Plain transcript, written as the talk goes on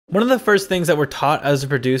One of the first things that we're taught as a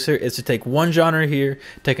producer is to take one genre here,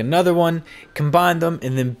 take another one, combine them,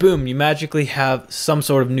 and then boom, you magically have some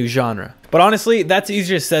sort of new genre. But honestly, that's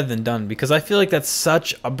easier said than done because I feel like that's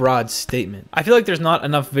such a broad statement. I feel like there's not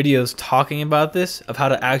enough videos talking about this, of how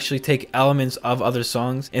to actually take elements of other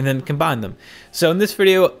songs and then combine them. So in this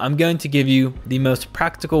video, I'm going to give you the most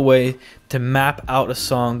practical way to map out a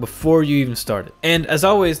song before you even start it. And as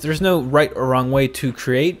always, there's no right or wrong way to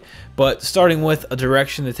create, but starting with a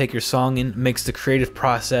direction to take your song in makes the creative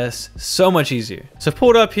process so much easier. So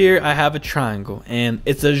pulled up here, I have a triangle, and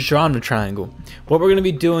it's a genre triangle. What we're going to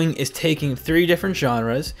be doing is taking 3 different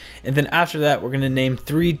genres, and then after that, we're going to name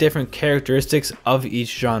 3 different characteristics of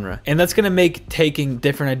each genre. And that's going to make taking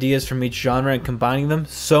different ideas from each genre and combining them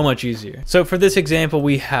so much easier. So for this example,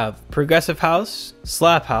 we have progressive house,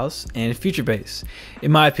 slap house, and future bass.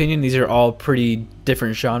 In my opinion, these are all pretty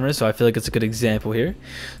different genres, so I feel like it's a good example here.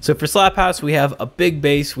 So for slap house, we have a big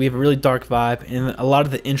bass, we have a really dark vibe, and a lot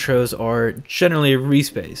of the intros are generally a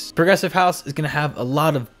re-space. Progressive house is going to have a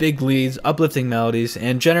lot of big leads, uplifting melodies,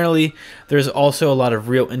 and generally there's also a lot of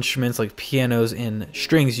real instruments like pianos and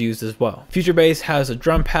strings used as well. Future bass has a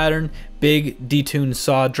drum pattern, big detuned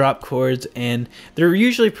saw drop chords, and they're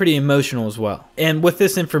usually pretty emotional as well. And with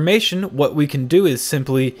this information, what we can do is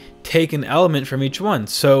simply take an element from each one.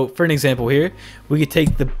 So for an example here, we could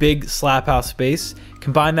take the big slap house bass,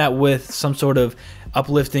 combine that with some sort of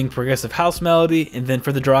uplifting progressive house melody, and then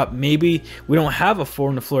for the drop, maybe we don't have a 4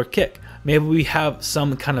 on the floor kick. Maybe we have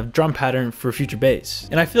some kind of drum pattern for future bass.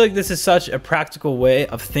 And I feel like this is such a practical way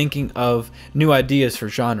of thinking of new ideas for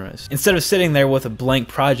genres. Instead of sitting there with a blank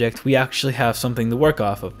project, we actually have something to work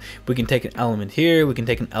off of. We can take an element here, we can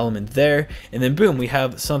take an element there, and then boom, we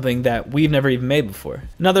have something that we've never even made before.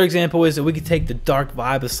 Another example is that we could take the dark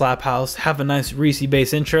vibe of slap house, have a nice Reese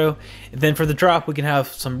bass intro, and then for the drop, we can have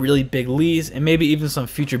some really big leads and maybe even some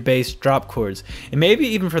future bass drop chords. And maybe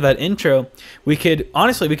even for that intro, we could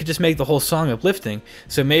just make the whole song uplifting.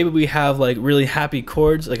 So maybe we have like really happy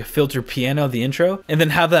chords, like a filtered piano, the intro, and then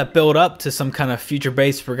have that build up to some kind of future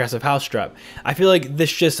bass progressive house drop. I feel like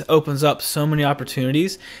this just opens up so many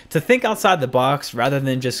opportunities to think outside the box rather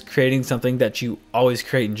than just creating something that you always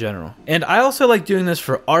create in general. And I also like doing this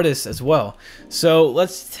for artists as well. So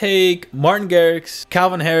let's take Martin Garrix,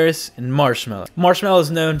 Calvin Harris, and Marshmello. Marshmello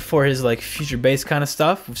is known for his like future bass kind of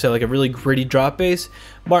stuff, so like a really gritty drop bass.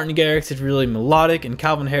 Martin Garrix is really melodic, and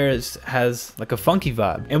Calvin Harris has like a funky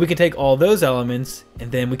vibe. And we can take all those elements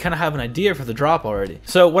and then we kind of have an idea for the drop already.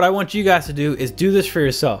 So what I want you guys to do is do this for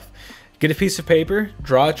yourself. Get a piece of paper,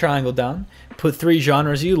 draw a triangle down, put 3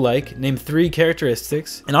 genres you like, name 3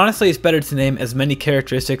 characteristics, and honestly it's better to name as many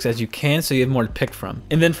characteristics as you can so you have more to pick from.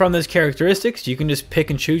 And then from those characteristics you can just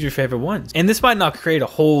pick and choose your favorite ones. And this might not create a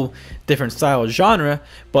whole different style of genre,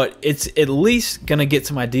 but it's at least gonna get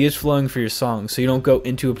some ideas flowing for your song so you don't go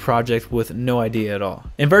into a project with no idea at all.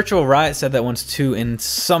 And Virtual Riot said that once too in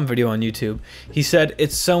some video on YouTube. He said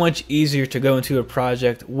it's so much easier to go into a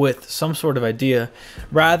project with some sort of idea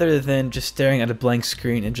rather than just staring at a blank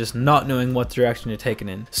screen and just not knowing what direction you're taking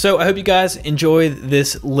in. So I hope you guys enjoyed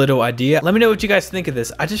this little idea. Let me know what you guys think of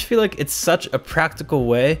this. I just feel like it's such a practical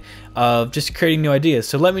way of just creating new ideas.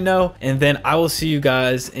 So let me know, and then I will see you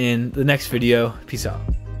guys in the next video. Peace out.